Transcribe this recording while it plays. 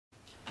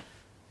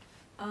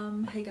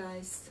Hey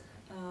guys,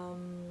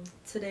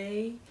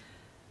 today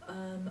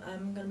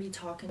I'm gonna be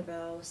talking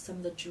about some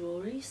of the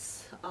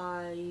jewelries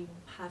I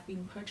have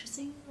been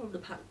purchasing over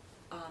the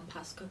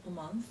past couple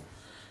months.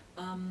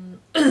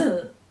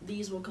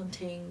 These will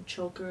contain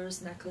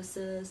chokers,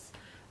 necklaces,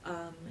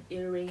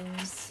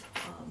 earrings,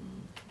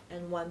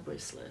 and one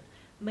bracelet,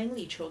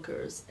 mainly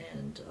chokers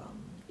and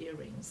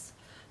earrings.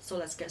 So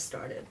let's get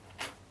started.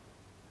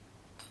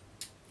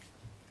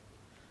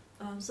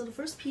 So the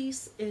first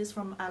piece is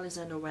from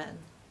Alexander Wang.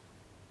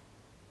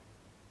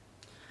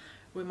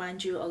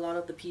 Remind you, a lot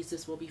of the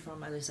pieces will be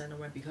from Alexander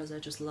Wang because I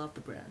just love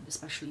the brand,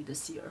 especially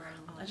this year.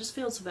 I just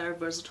feel it's a very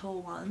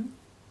versatile one.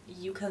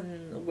 You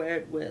can wear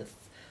it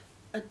with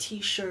a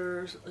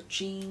t-shirt, a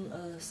jean,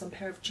 some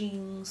pair of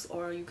jeans,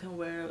 or you can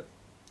wear it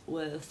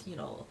with, you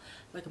know,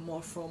 like a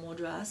more formal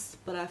dress.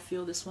 But I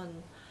feel this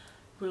one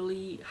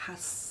really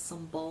has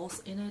some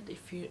balls in it,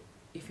 if you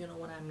know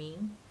what I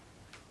mean.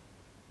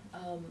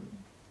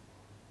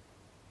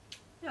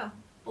 Yeah,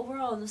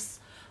 overall this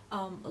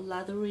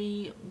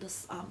leathery,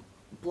 this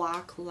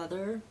black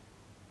leather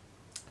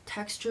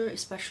texture,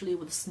 especially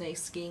with the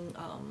snakeskin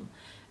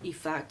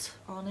effect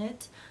on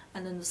it,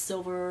 and then the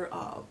silver,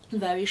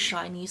 very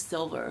shiny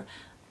silver.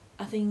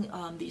 I think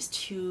these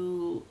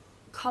two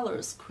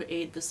colors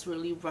create this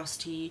really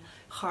rusty,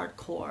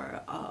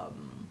 hardcore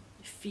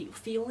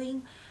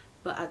feeling,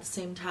 but at the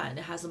same time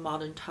it has a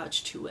modern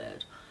touch to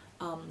it.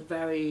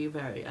 Very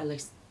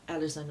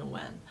Alexander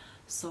Wang.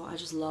 So I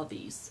just love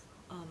these.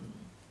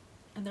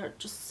 And they're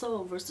just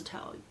so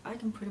versatile. I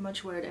can pretty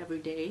much wear it every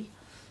day.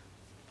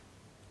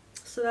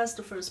 So that's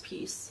the first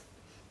piece.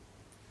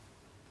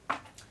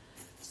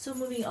 So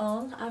moving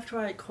on, after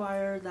I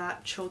acquired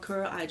that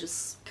choker, I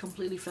just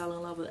completely fell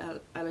in love with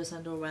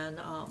Alexander Wang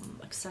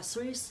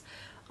accessories.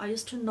 I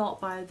used to not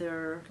buy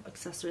their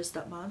accessories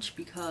that much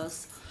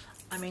because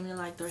I mainly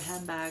like their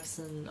handbags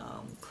and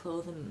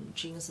clothes and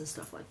jeans and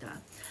stuff like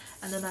that.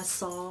 And then I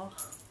saw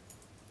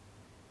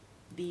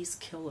these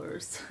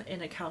killers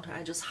in a counter.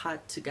 I just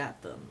had to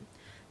get them.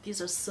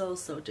 These are so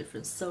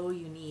different, so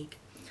unique.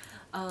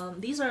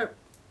 These are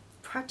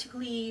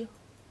practically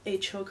a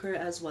choker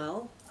as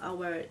well. I'll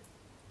wear it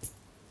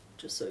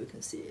just so you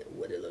can see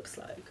what it looks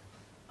like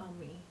on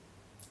me.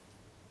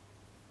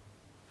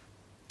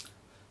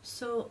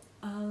 So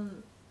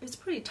it's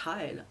pretty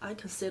tight. I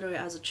consider it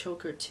as a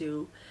choker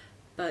too,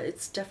 but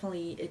it's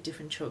definitely a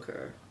different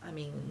choker. I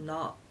mean,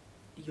 not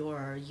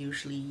your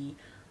usually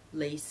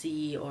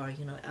lacy or,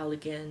 you know,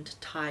 elegant,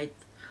 tight,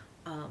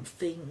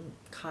 thin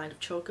kind of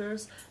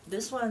chokers.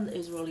 This one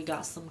is really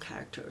got some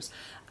characters.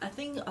 I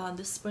think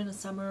this spring and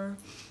summer,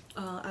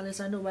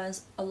 Alexander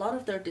Wang's, a lot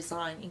of their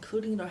design,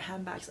 including their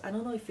handbags. I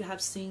don't know if you have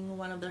seen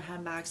one of their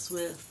handbags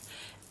with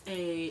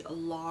a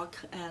lock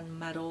and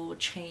metal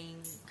chain,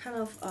 kind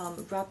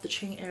of wrap the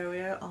chain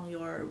area on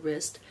your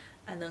wrist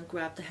and then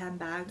grab the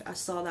handbag. I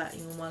saw that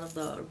in one of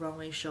the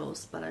runway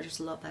shows, but I just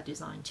love that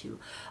design too.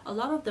 A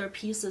lot of their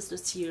pieces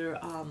this year,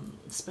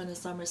 spring and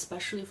summer,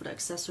 especially for the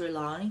accessory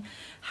line,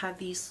 have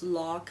these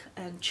lock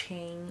and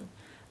chain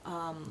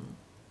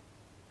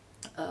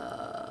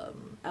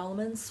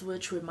elements,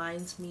 which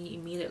reminds me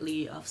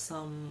immediately of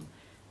some,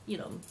 you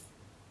know,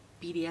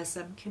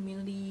 BDSM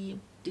community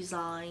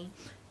design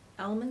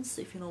elements,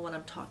 if you know what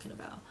I'm talking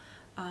about.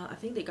 I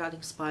think they got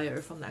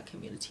inspired from that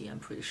community, I'm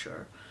pretty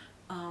sure.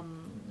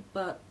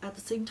 But at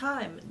the same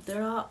time,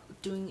 they're not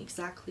doing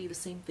exactly the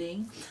same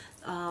thing.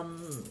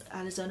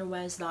 Alexander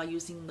Wang is not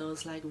using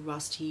those like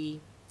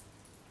rusty,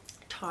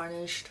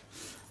 tarnished,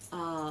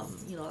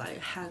 you know, like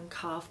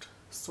handcuffed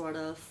sort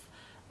of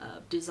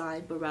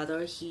design, but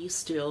rather he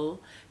still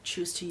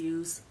choose to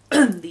use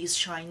these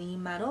shiny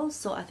metals.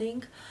 So I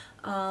think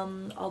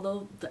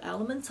although the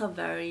elements are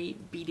very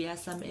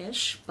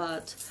BDSM-ish,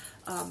 but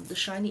the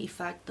shiny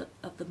effect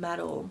of the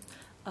metal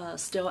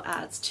still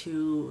adds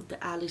to the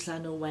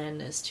Alexander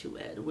Wangness to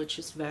it, which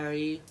is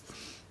very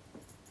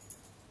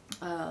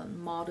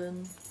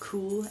modern,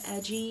 cool,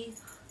 edgy,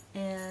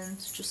 and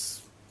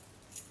just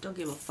don't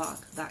give a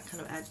fuck, that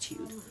kind of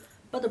attitude.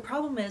 But the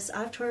problem is,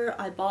 after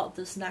I bought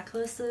this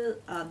necklace,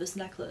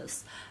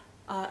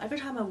 every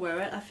time I wear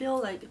it, I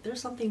feel like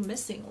there's something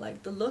missing.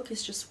 Like the look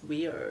is just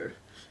weird.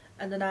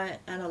 And then I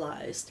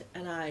analyzed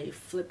and I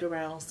flipped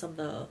around some of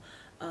the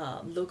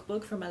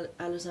lookbook from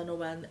Alexander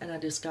Wang, and I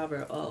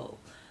discovered, oh,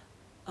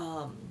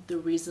 the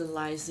reason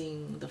lies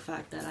in the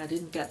fact that I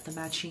didn't get the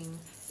matching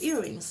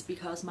earrings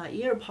because my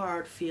ear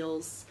part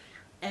feels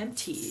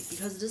empty,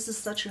 because this is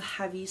such a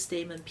heavy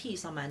statement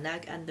piece on my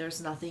neck and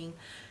there's nothing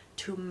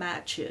to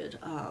match it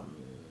on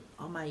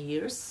my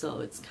ears, so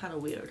it's kind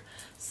of weird.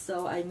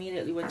 So I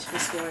immediately went to the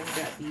store and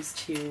got these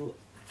two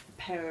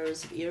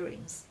pairs of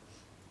earrings.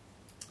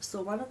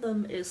 So one of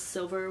them is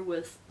silver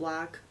with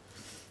black,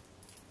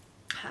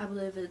 I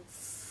believe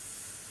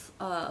it's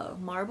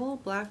marble,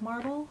 black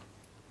marble.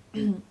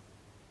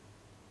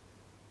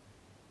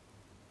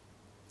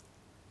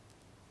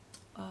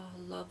 Oh,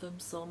 love them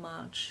so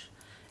much.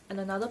 And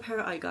another pair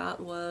I got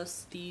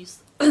was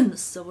these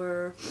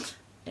silver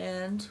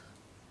and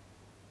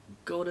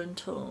golden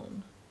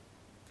tone.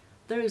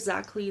 They're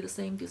exactly the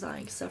same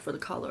design except for the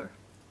color.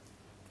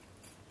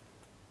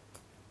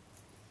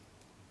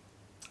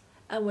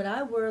 And when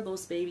I wear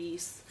those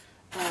babies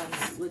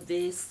with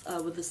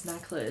this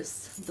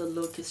necklace, the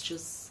look is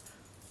just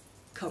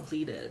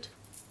completed.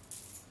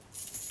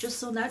 Just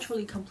so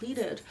naturally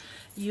completed.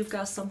 You've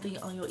got something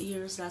on your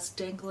ears that's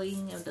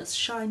dangling and that's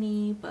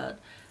shiny but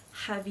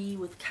heavy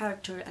with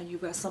character, and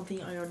you've got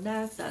something on your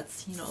neck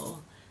that's, you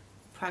know,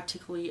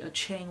 practically a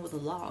chain with a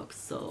lock.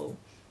 So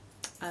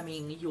I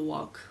mean, you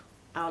walk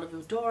out of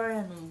your door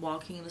and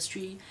walking in the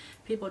street,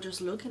 people are just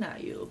looking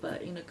at you,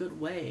 but in a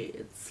good way.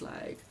 It's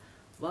like,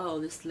 wow,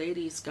 this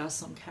lady's got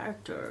some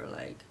character,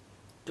 like,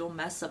 don't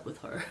mess up with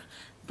her.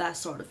 That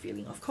sort of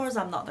feeling. Of course,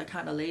 I'm not that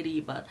kind of lady,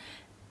 but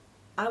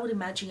I would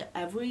imagine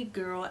every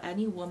girl,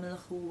 any woman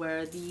who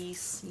wear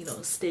these, you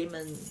know,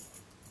 statement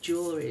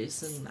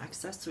jewelries and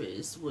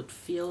accessories would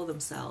feel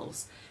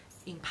themselves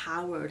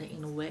empowered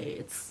in a way.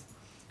 It's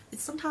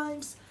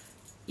sometimes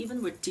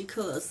even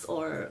ridiculous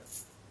or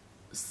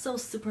so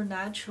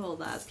supernatural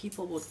that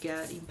people would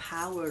get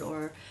empowered,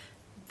 or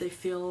they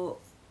feel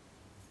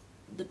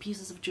the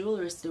pieces of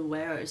jewelry they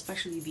wear,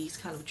 especially these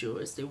kind of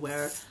jewelry they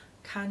wear,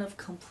 kind of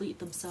complete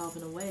themselves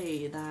in a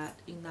way that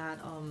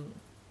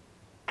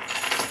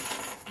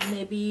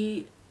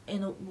maybe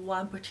in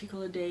one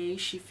particular day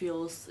she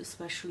feels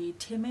especially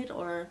timid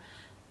or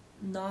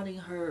not in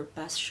her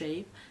best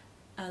shape,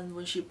 and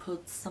when she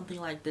puts something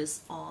like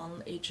this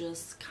on, it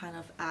just kind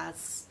of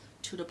adds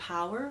to the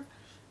power,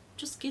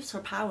 just gives her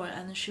power,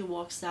 and then she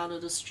walks out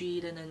of the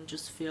street and then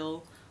just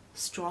feel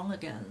strong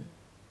again.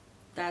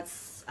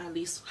 That's at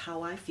least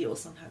how I feel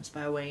sometimes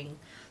by wearing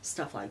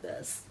stuff like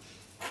this.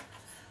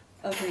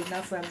 Okay,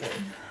 enough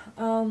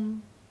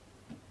rambling.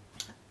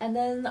 And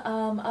then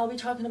I'll be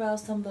talking about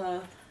some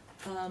of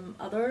the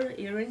other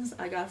earrings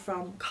I got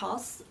from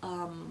Cos.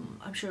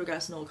 I'm sure you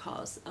guys know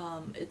Cos.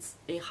 It's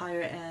a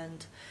higher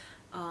end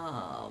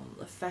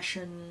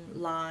fashion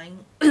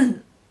line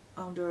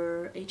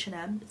under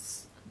H&M.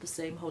 It's the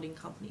same holding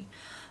company.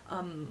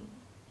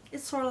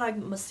 It's sort of like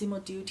Massimo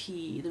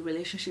Dutti, the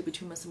relationship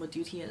between Massimo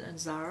Dutti and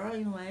Zara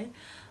in a way.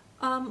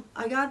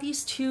 I got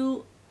these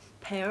two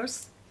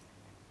pairs.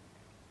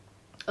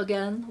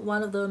 Again,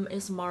 one of them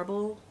is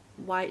marble,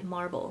 white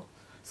marble.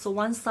 So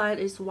one side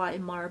is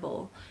white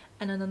marble,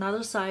 and then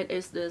another side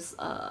is this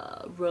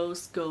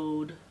rose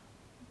gold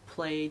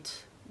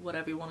plate,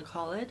 whatever you want to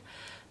call it.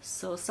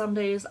 So some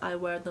days I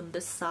wear them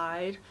this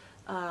side.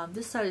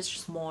 This side is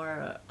just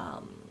more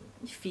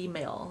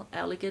female,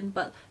 elegant,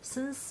 but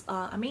since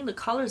I mean the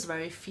color is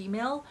very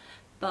female,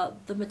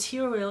 but the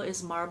material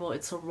is marble.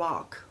 It's a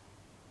rock.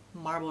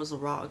 Marble is a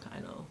rock, I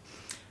know.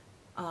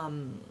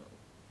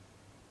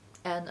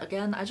 And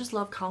again, I just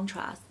love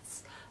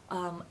contrasts.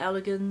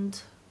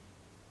 Elegant,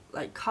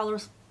 like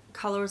colors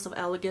of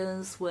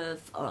elegance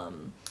with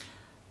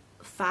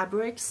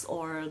fabrics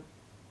or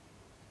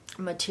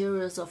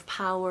materials of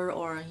power,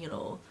 or, you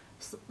know,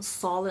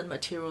 solid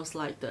materials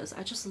like this.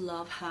 I just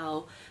love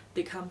how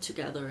they come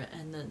together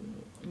and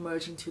then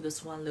merge into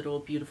this one little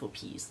beautiful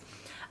piece.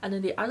 And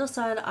then the other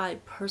side I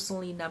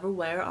personally never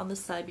wear on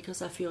this side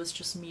because I feel it's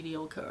just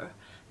mediocre.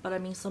 But I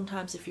mean,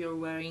 sometimes if you're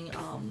wearing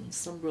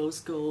some rose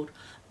gold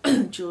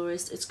jewelry,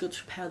 it's good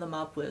to pair them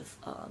up with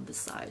this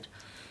side.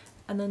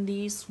 And then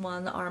these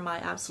one are my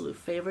absolute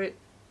favorite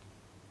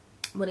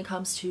when it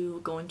comes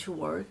to going to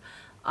work.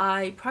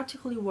 I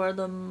practically wear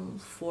them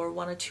for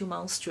 1 or 2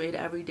 months straight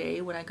every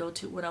day when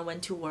I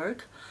went to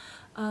work.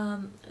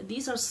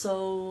 These are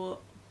so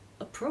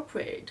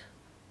appropriate,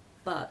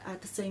 but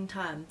at the same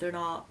time they're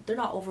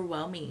not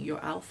overwhelming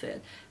your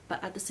outfit,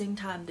 but at the same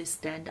time they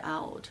stand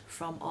out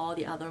from all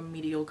the other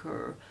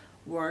mediocre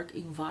work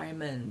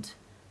environment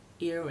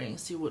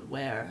earrings you would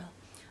wear.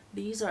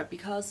 These are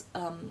because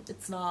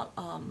it's not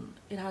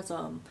it has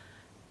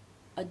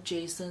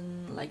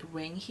adjacent like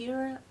ring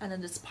here, and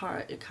then this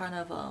part it kind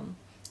of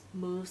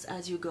moves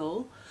as you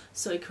go,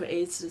 so it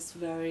creates this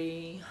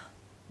very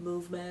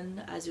movement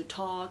as you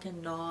talk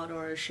and nod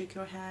or shake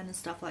your hand and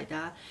stuff like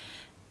that.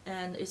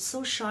 And it's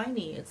so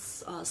shiny.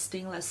 It's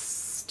stainless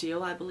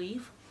steel, I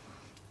believe.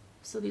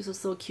 So these are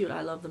so cute.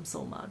 I love them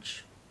so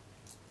much.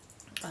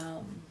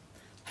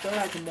 They're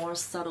like a more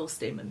subtle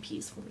statement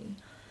piece for me.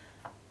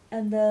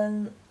 And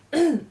then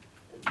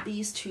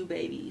these two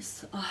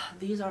babies,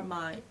 these are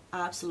my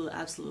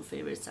absolute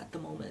favorites at the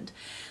moment.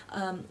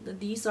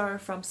 These are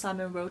from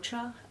Simone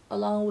Rocha,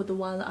 along with the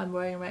one I'm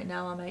wearing right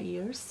now on my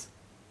ears.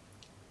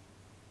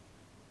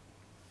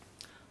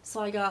 So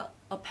I got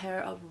a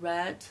pair of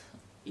red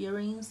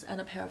earrings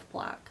and a pair of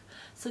black.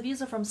 So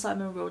these are from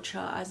Simone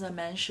Rocha. As I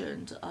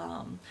mentioned,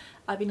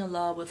 I've been in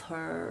love with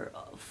her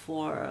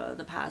for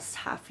the past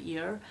half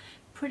year,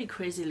 pretty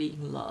crazily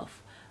in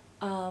love.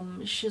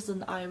 She's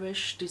an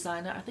Irish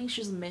designer. I think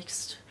she's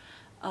mixed,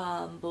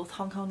 both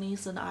Hong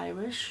Kongese and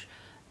Irish,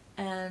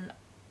 and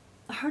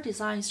her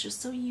design is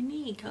just so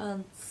unique.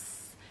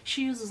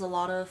 She uses a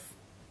lot of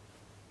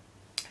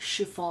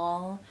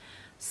chiffon,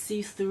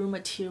 see-through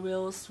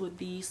materials with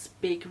these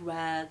big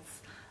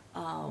reds,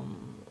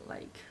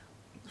 like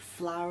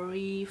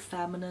flowery,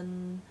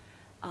 feminine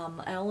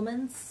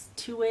elements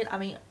to it. I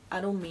mean,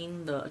 I don't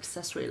mean the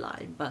accessory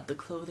line, but the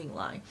clothing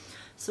line.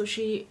 So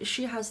she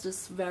has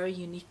this very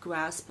unique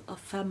grasp of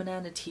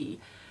femininity,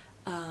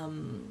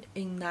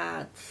 in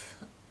that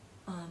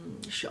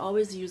she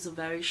always uses a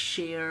very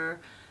sheer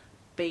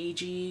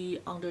beigey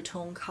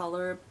undertone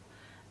color,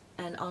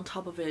 and on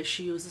top of it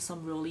she uses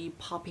some really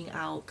popping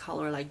out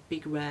color like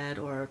big red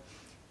or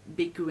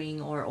big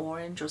green or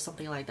orange or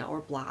something like that,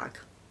 or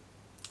black,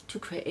 to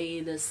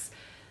create this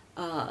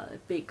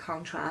big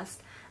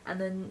contrast.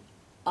 And then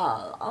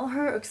on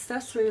her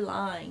accessory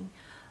line,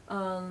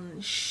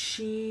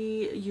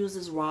 she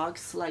uses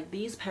rocks like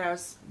these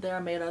pairs.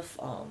 They're made of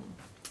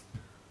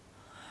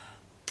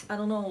I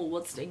don't know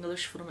what's the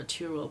English for the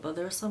material, but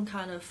there's some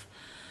kind of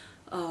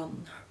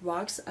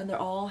rocks, and they're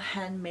all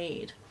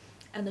handmade.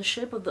 And the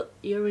shape of the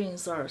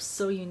earrings are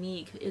so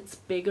unique. It's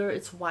bigger,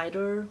 it's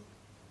wider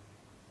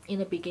in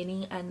the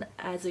beginning, and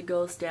as it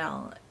goes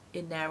down,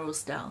 it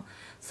narrows down.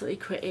 So it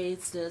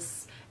creates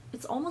this,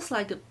 it's almost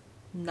like a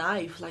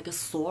knife, like a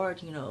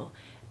sword, you know.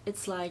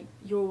 It's like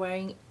you're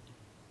wearing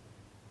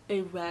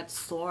a red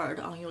sword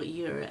on your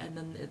ear, and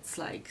then it's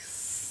like,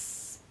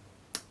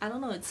 I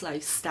don't know, it's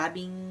like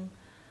stabbing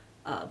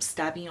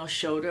your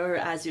shoulder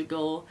as you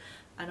go.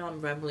 I know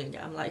I'm rambling,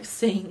 I'm like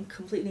saying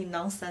completely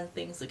nonsense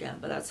things again,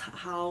 but that's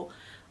how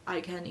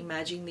I can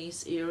imagine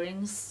these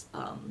earrings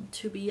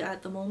to be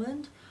at the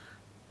moment.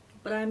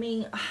 But I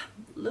mean,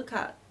 look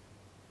at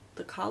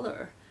the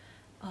color.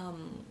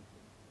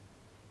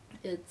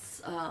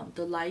 It's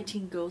the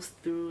lighting goes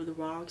through the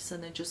rocks,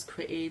 and it just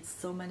creates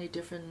so many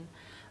different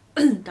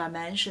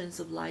dimensions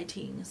of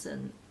lightings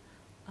and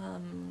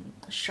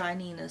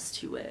shininess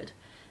to it.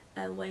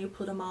 And when you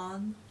put them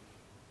on,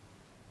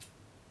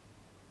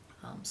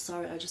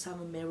 sorry, I just have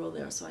a mirror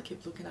there, so I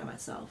keep looking at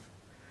myself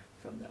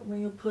from there.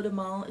 When you put them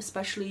on,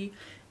 especially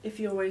if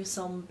you're wearing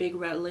some big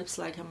red lips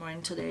like I'm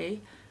wearing today,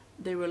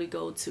 they really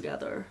go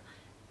together.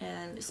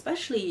 And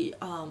especially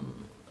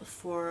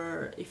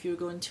for if you're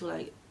going to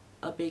like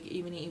a big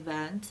evening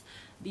event,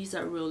 these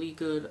are really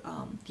good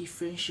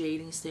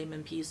differentiating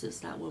statement pieces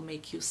that will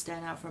make you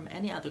stand out from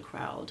any other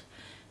crowd.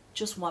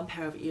 Just one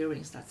pair of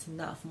earrings, that's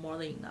enough, more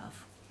than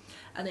enough.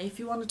 And if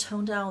you want to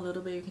tone down a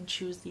little bit, you can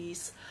choose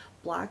these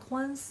black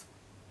ones.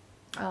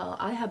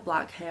 I have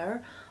black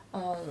hair.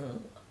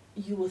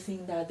 You will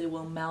think that they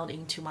will melt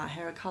into my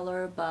hair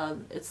color, but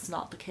it's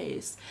not the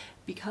case.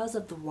 Because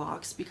of the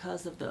rocks,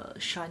 because of the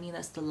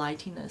shininess, the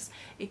lightiness,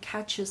 it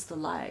catches the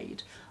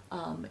light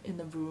in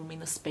the room, in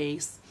the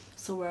space.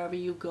 So wherever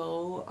you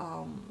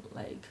go,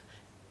 like,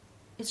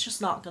 it's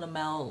just not gonna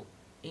melt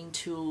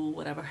into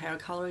whatever hair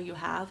color you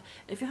have.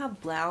 If you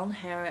have blonde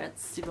hair,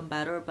 it's even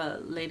better,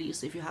 but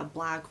ladies, if you have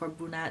black or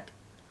brunette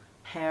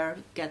hair,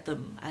 get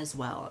them as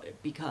well,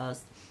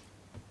 because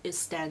it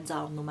stands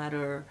out no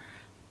matter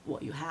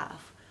what you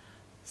have.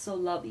 So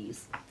love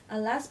these.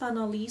 And last but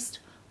not least,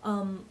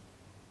 I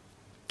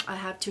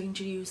have to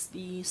introduce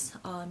these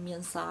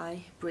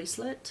Miansai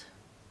bracelet.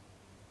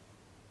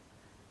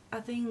 I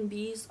think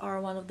these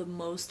are one of the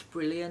most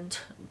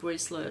brilliant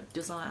bracelet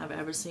design I've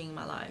ever seen in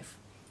my life.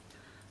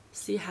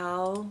 See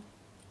how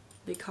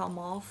they come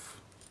off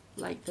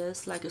like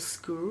this, like a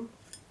screw,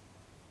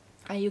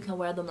 and you can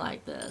wear them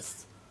like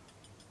this.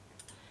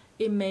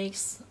 It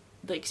makes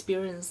the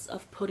experience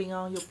of putting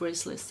on your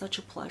bracelet such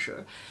a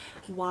pleasure,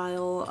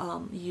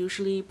 while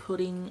usually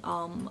putting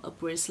on a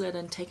bracelet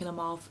and taking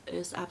them off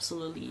is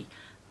absolutely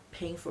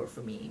painful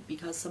for me,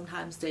 because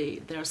sometimes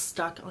they're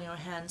stuck on your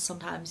hand.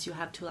 Sometimes you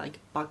have to like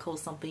buckle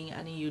something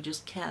and you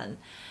just can't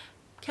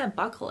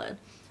buckle it.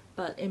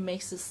 But it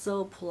makes it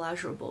so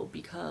pleasurable,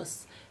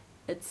 because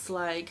it's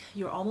like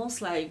you're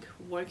almost like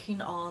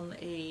working on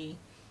a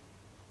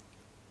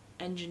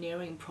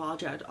engineering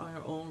project on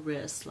your own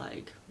wrist,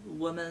 like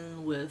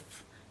women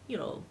with, you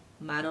know,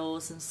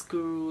 metals and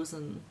screws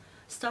and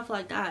stuff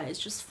like that. It's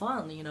just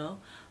fun, you know.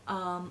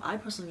 I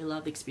personally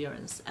love the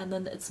experience. And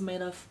then it's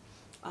made of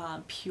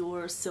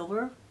pure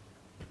silver,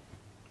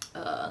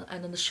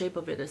 and then the shape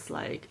of it is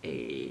like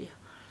a,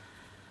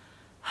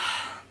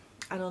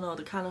 I don't know,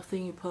 the kind of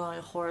thing you put on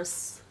your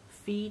horse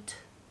feet.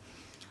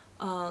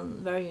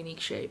 Very unique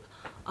shape.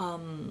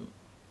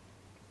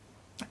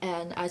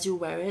 And as you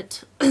wear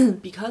it,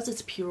 because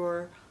it's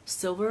pure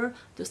silver,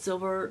 the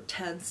silver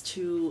tends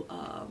to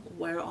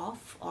wear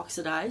off,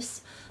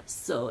 oxidize,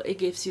 so it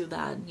gives you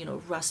that, you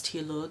know,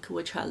 rusty look,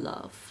 which I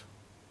love.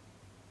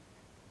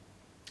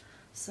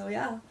 So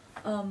yeah,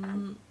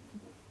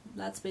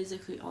 that's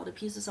basically all the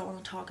pieces I want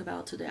to talk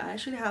about today. I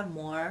actually have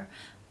more,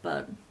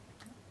 but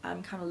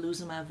I'm kind of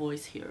losing my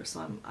voice here,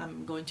 so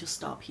I'm going to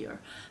stop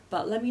here.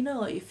 But let me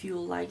know if you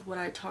liked what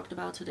I talked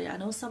about today. I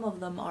know some of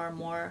them are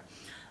more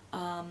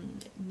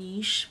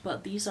niche,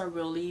 but these are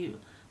really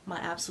my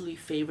absolute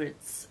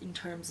favorites in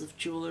terms of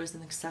jewelers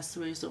and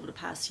accessories over the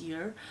past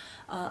year.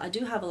 I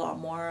do have a lot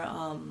more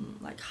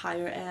like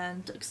higher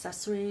end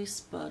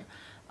accessories, but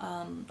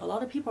a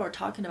lot of people are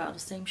talking about the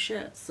same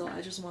shit, so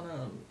I just want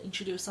to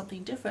introduce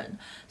something different.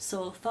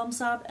 So thumbs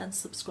up and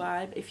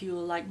subscribe if you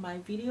like my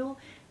video,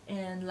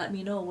 and let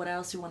me know what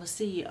else you want to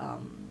see,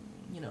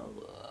 you know,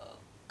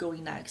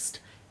 going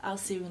next. I'll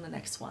see you in the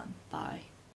next one. Bye.